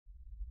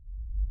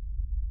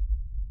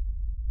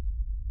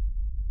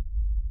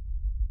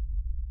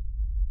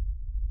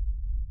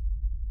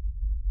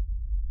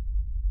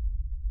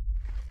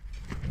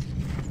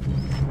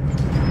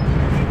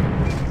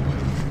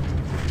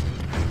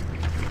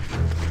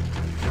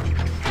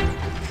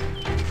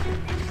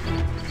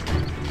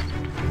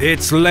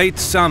It's late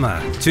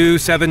summer,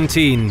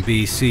 217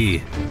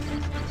 BC.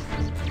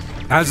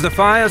 As the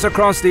fires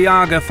across the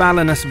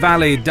Falanus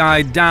Valley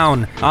died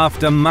down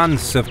after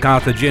months of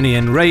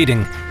Carthaginian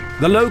raiding,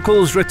 the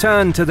locals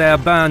returned to their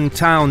burned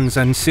towns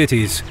and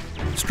cities,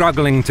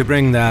 struggling to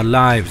bring their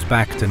lives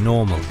back to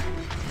normal.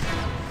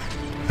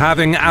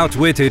 Having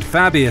outwitted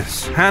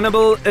Fabius,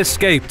 Hannibal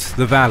escaped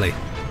the valley.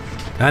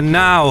 And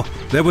now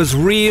there was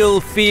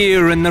real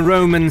fear in the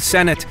Roman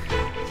Senate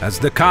as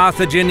the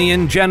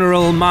Carthaginian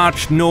general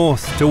marched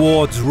north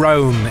towards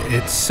Rome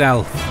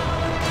itself.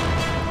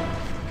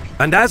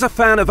 And as a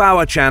fan of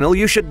our channel,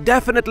 you should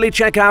definitely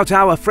check out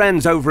our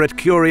friends over at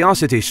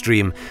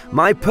CuriosityStream,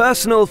 my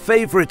personal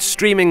favorite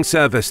streaming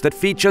service that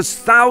features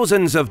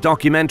thousands of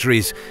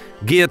documentaries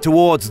geared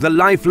towards the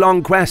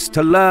lifelong quest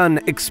to learn,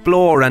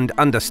 explore, and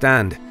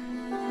understand.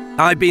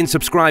 I've been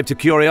subscribed to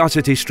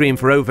CuriosityStream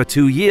for over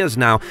 2 years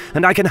now,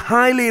 and I can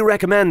highly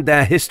recommend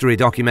their history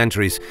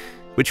documentaries,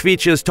 which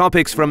features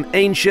topics from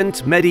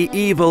ancient,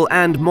 medieval,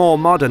 and more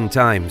modern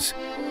times.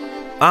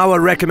 Our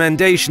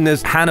recommendation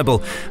is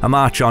Hannibal, A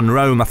March on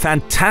Rome, a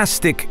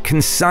fantastic,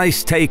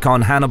 concise take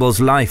on Hannibal's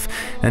life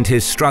and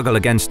his struggle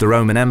against the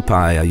Roman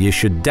Empire. You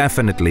should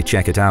definitely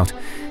check it out.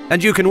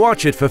 And you can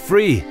watch it for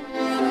free.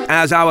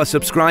 As our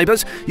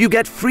subscribers, you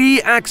get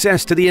free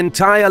access to the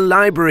entire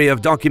library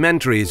of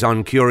documentaries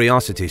on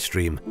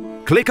CuriosityStream.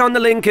 Click on the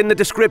link in the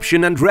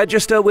description and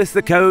register with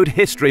the code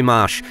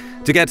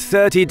HistoryMarche to get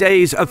 30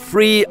 days of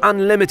free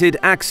unlimited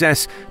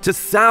access to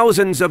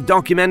thousands of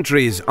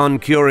documentaries on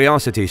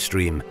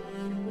CuriosityStream.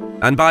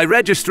 And by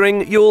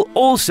registering, you'll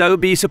also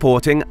be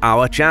supporting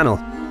our channel.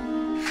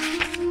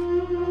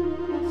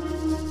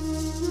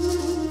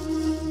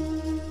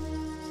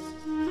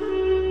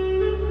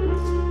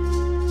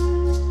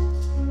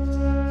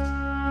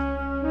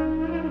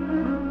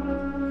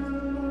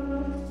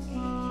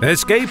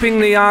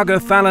 Escaping the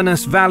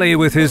Falanus Valley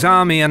with his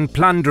army and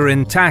plunder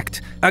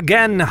intact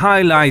again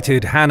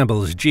highlighted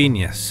Hannibal's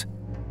genius.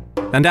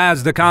 And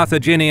as the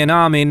Carthaginian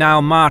army now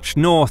marched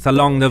north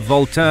along the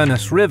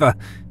Volturnus River,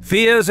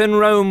 fears in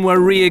Rome were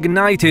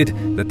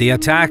reignited that the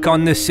attack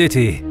on the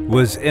city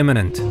was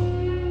imminent.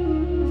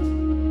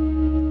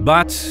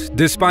 But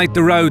despite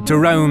the road to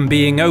Rome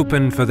being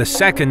open for the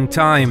second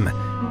time,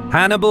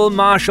 Hannibal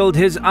marshaled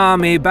his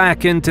army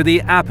back into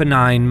the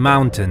Apennine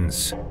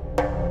Mountains.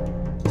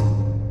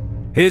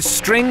 His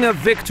string of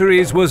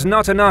victories was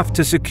not enough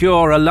to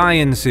secure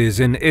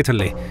alliances in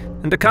Italy,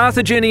 and the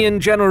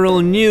Carthaginian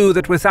general knew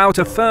that without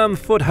a firm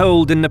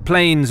foothold in the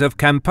plains of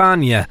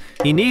Campania,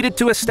 he needed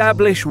to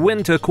establish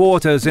winter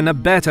quarters in a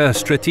better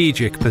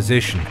strategic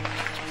position.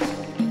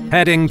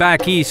 Heading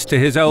back east to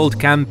his old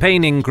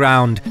campaigning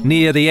ground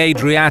near the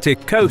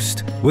Adriatic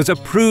coast was a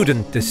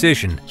prudent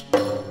decision.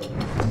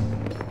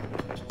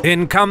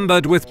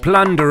 Encumbered with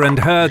plunder and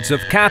herds of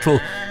cattle,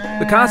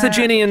 the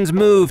Carthaginians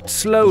moved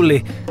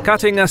slowly,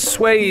 cutting a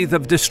swathe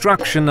of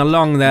destruction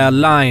along their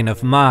line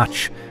of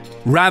march,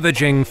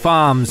 ravaging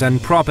farms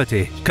and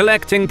property,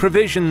 collecting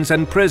provisions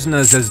and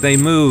prisoners as they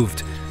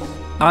moved,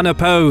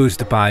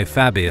 unopposed by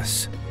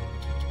Fabius.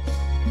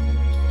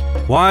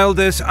 While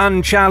this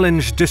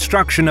unchallenged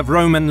destruction of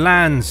Roman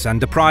lands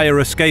and a prior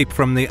escape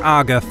from the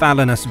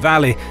Falanus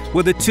Valley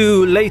were the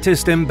two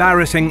latest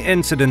embarrassing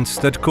incidents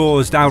that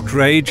caused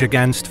outrage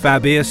against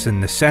Fabius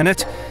in the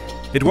Senate,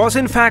 it was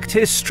in fact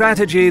his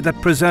strategy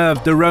that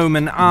preserved the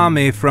Roman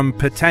army from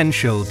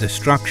potential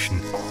destruction.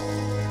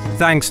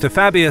 Thanks to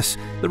Fabius,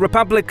 the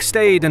Republic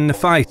stayed in the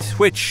fight,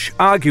 which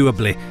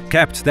arguably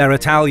kept their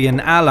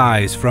Italian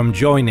allies from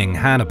joining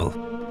Hannibal.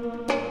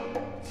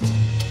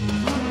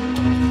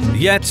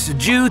 Yet,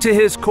 due to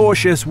his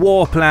cautious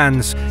war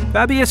plans,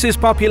 Fabius's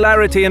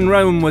popularity in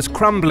Rome was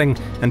crumbling,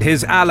 and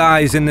his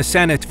allies in the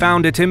Senate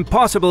found it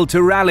impossible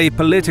to rally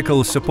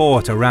political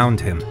support around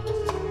him.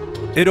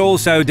 It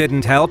also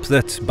didn't help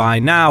that, by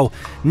now,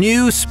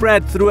 news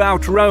spread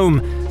throughout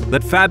Rome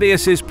that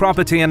Fabius's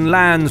property and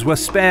lands were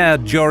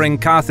spared during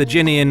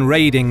Carthaginian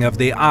raiding of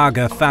the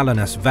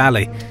Falanus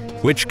Valley,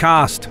 which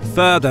cast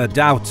further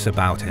doubts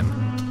about him.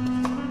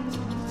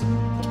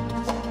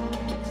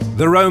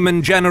 The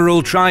Roman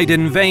general tried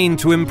in vain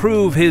to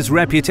improve his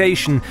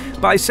reputation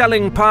by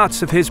selling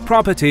parts of his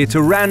property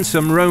to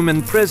ransom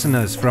Roman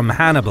prisoners from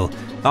Hannibal,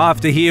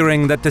 after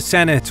hearing that the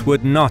Senate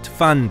would not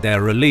fund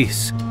their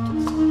release.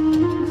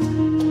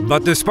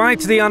 But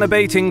despite the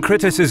unabating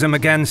criticism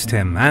against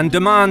him and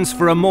demands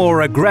for a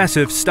more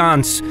aggressive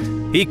stance,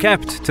 he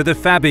kept to the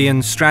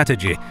Fabian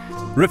strategy,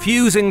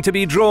 refusing to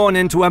be drawn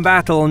into a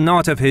battle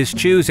not of his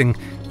choosing,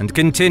 and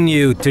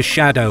continued to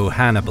shadow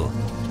Hannibal.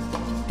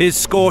 His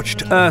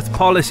scorched earth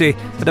policy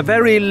had a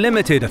very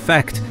limited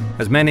effect,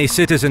 as many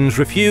citizens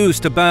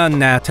refused to burn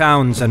their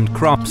towns and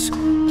crops,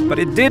 but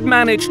it did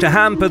manage to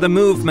hamper the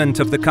movement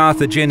of the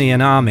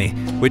Carthaginian army,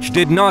 which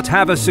did not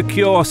have a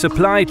secure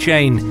supply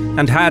chain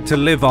and had to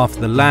live off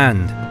the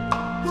land.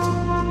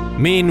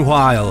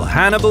 Meanwhile,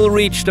 Hannibal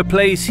reached a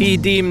place he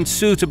deemed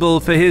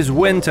suitable for his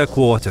winter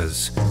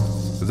quarters,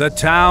 the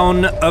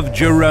town of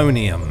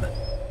Geronium.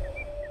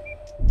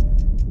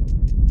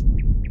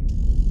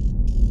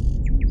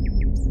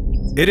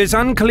 It is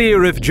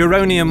unclear if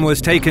Geronium was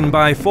taken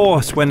by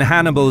force when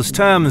Hannibal's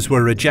terms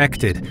were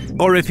rejected,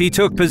 or if he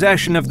took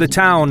possession of the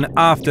town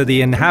after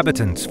the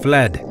inhabitants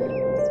fled.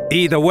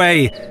 Either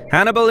way,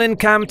 Hannibal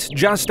encamped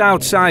just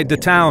outside the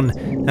town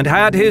and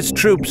had his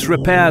troops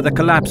repair the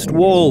collapsed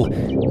wall,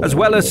 as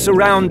well as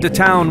surround the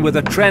town with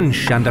a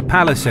trench and a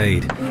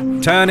palisade,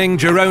 turning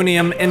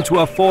Geronium into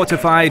a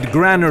fortified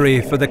granary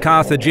for the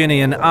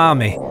Carthaginian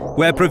army,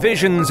 where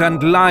provisions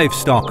and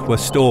livestock were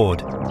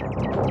stored.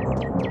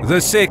 The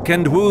sick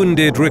and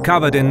wounded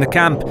recovered in the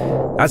camp,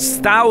 as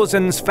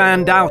thousands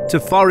fanned out to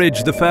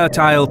forage the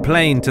fertile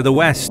plain to the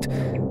west,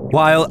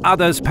 while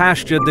others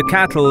pastured the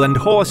cattle and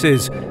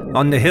horses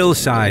on the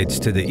hillsides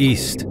to the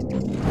east.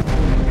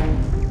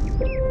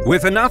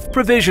 With enough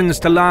provisions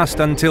to last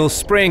until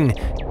spring,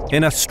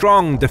 in a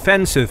strong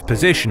defensive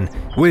position,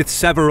 with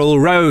several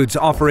roads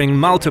offering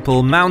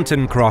multiple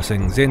mountain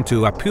crossings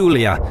into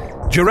Apulia,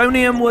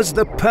 Geronium was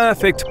the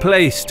perfect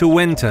place to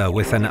winter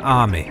with an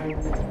army.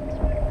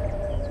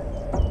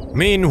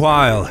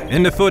 Meanwhile,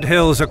 in the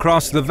foothills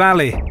across the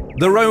valley,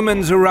 the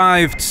Romans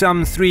arrived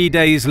some 3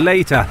 days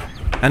later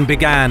and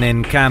began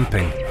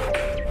encamping.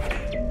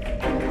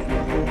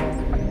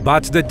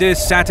 But the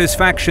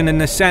dissatisfaction in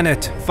the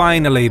Senate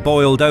finally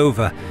boiled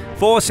over,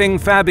 forcing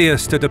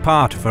Fabius to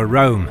depart for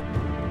Rome.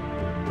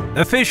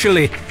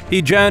 Officially,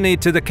 he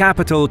journeyed to the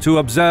capital to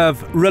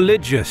observe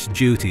religious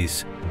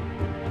duties.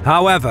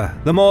 However,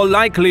 the more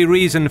likely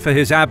reason for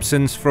his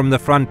absence from the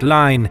front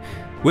line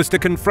was to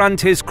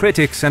confront his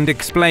critics and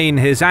explain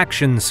his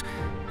actions,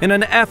 in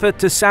an effort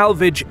to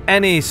salvage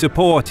any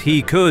support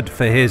he could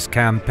for his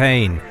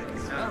campaign.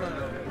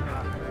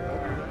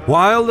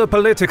 While the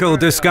political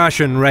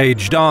discussion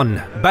raged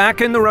on, back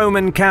in the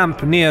Roman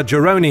camp near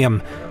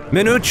Geronium,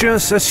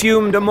 Minucius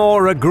assumed a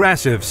more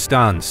aggressive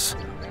stance.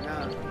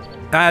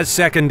 As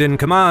second in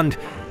command,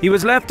 he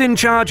was left in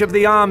charge of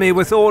the army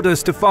with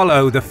orders to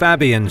follow the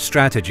Fabian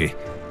strategy.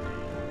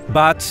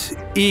 But,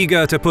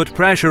 eager to put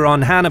pressure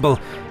on Hannibal,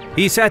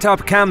 he set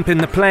up camp in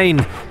the plain,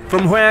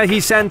 from where he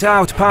sent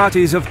out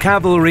parties of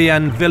cavalry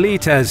and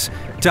velites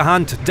to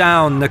hunt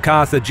down the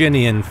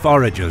Carthaginian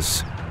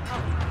foragers.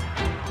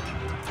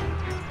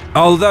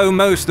 Although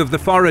most of the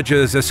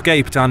foragers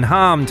escaped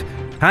unharmed,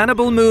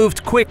 Hannibal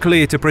moved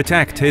quickly to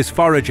protect his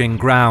foraging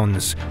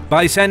grounds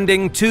by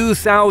sending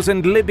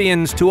 2,000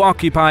 Libyans to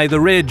occupy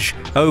the ridge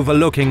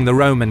overlooking the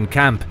Roman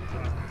camp.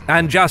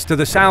 And just to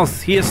the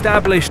south, he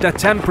established a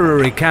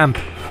temporary camp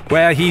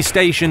where he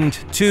stationed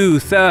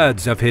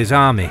 2/3 of his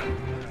army.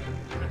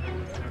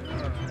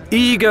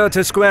 Eager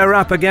to square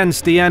up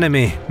against the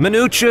enemy,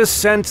 Minucius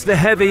sent the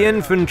heavy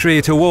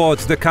infantry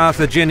towards the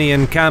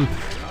Carthaginian camp,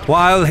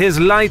 while his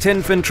light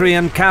infantry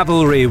and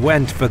cavalry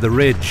went for the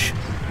ridge.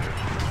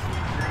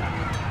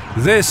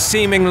 This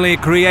seemingly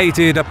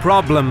created a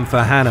problem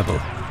for Hannibal.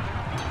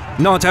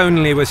 Not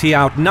only was he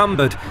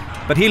outnumbered,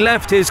 but he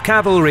left his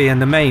cavalry in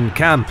the main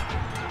camp.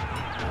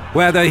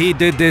 Whether he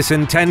did this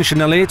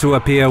intentionally to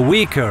appear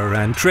weaker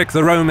and trick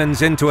the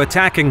Romans into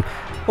attacking,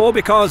 or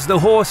because the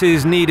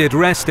horses needed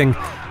resting,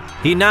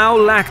 he now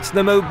lacked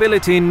the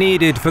mobility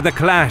needed for the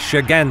clash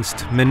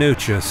against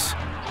Minucius.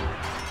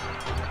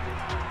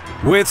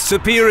 With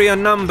superior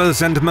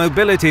numbers and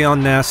mobility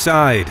on their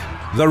side,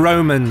 the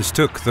Romans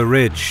took the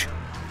ridge.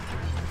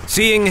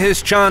 Seeing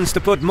his chance to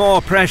put more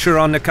pressure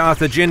on the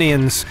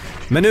Carthaginians,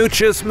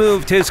 Minucius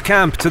moved his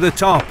camp to the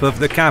top of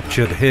the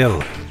captured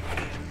hill.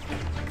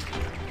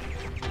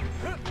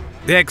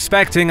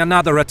 Expecting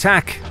another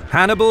attack,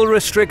 Hannibal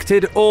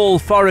restricted all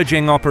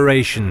foraging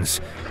operations,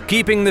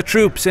 keeping the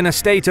troops in a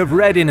state of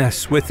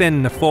readiness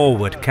within the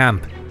forward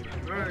camp.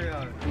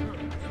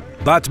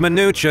 But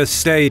Minucius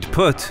stayed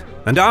put,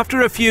 and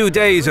after a few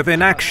days of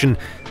inaction,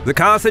 the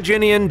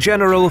Carthaginian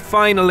general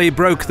finally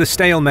broke the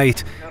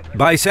stalemate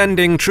by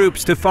sending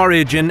troops to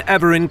forage in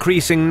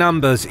ever-increasing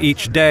numbers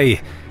each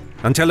day,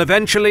 until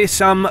eventually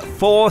some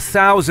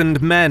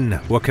 4,000 men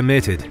were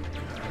committed.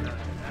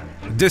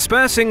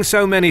 Dispersing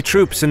so many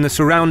troops in the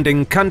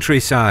surrounding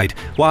countryside,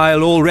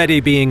 while already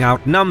being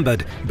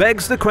outnumbered,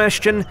 begs the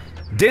question,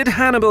 did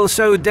Hannibal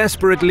so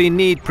desperately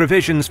need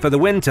provisions for the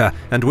winter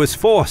and was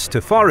forced to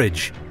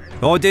forage?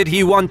 Or did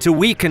he want to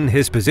weaken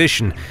his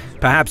position,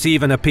 perhaps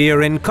even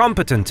appear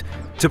incompetent,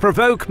 to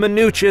provoke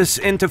Minucius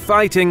into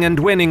fighting and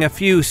winning a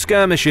few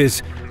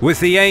skirmishes, with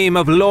the aim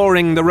of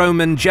luring the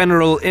Roman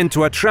general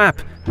into a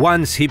trap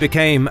once he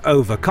became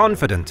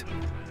overconfident?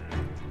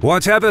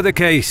 Whatever the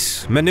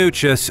case,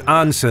 Minucius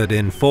answered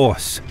in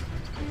force.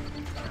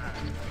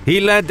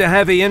 He led the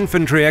heavy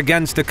infantry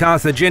against the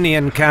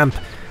Carthaginian camp,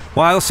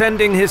 while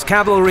sending his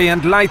cavalry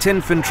and light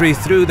infantry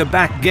through the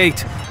back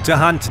gate to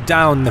hunt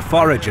down the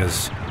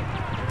foragers.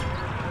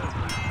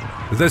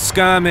 The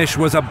skirmish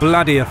was a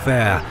bloody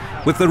affair,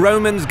 with the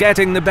Romans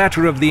getting the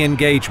better of the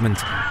engagement,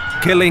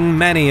 killing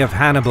many of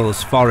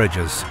Hannibal's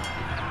foragers.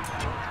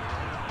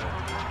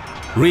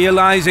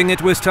 Realizing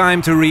it was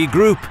time to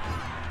regroup,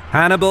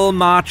 Hannibal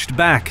marched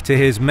back to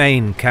his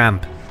main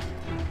camp.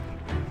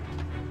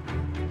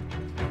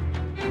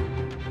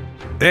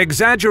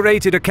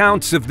 Exaggerated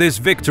accounts of this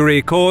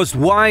victory caused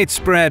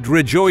widespread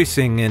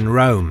rejoicing in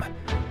Rome.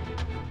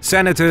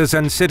 Senators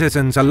and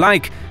citizens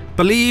alike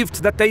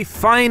believed that they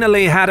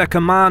finally had a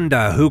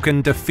commander who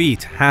can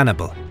defeat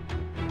Hannibal.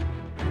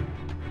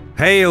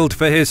 Hailed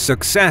for his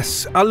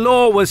success, a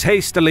law was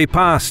hastily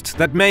passed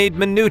that made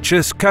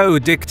Minucius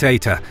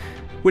co-dictator,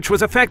 which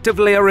was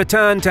effectively a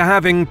return to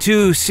having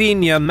two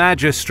senior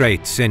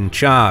magistrates in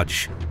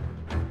charge.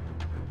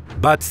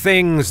 But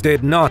things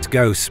did not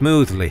go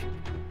smoothly.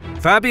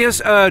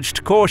 Fabius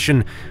urged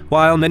caution,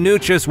 while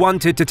Minucius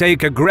wanted to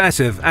take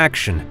aggressive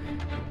action.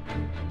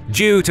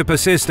 Due to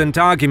persistent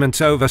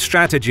arguments over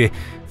strategy,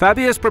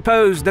 Fabius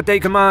proposed that they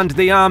command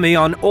the army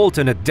on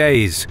alternate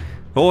days,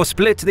 or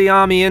split the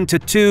army into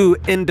two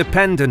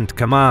independent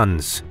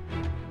commands.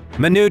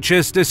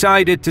 Minucius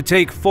decided to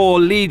take 4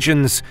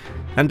 legions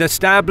and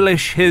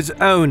establish his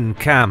own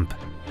camp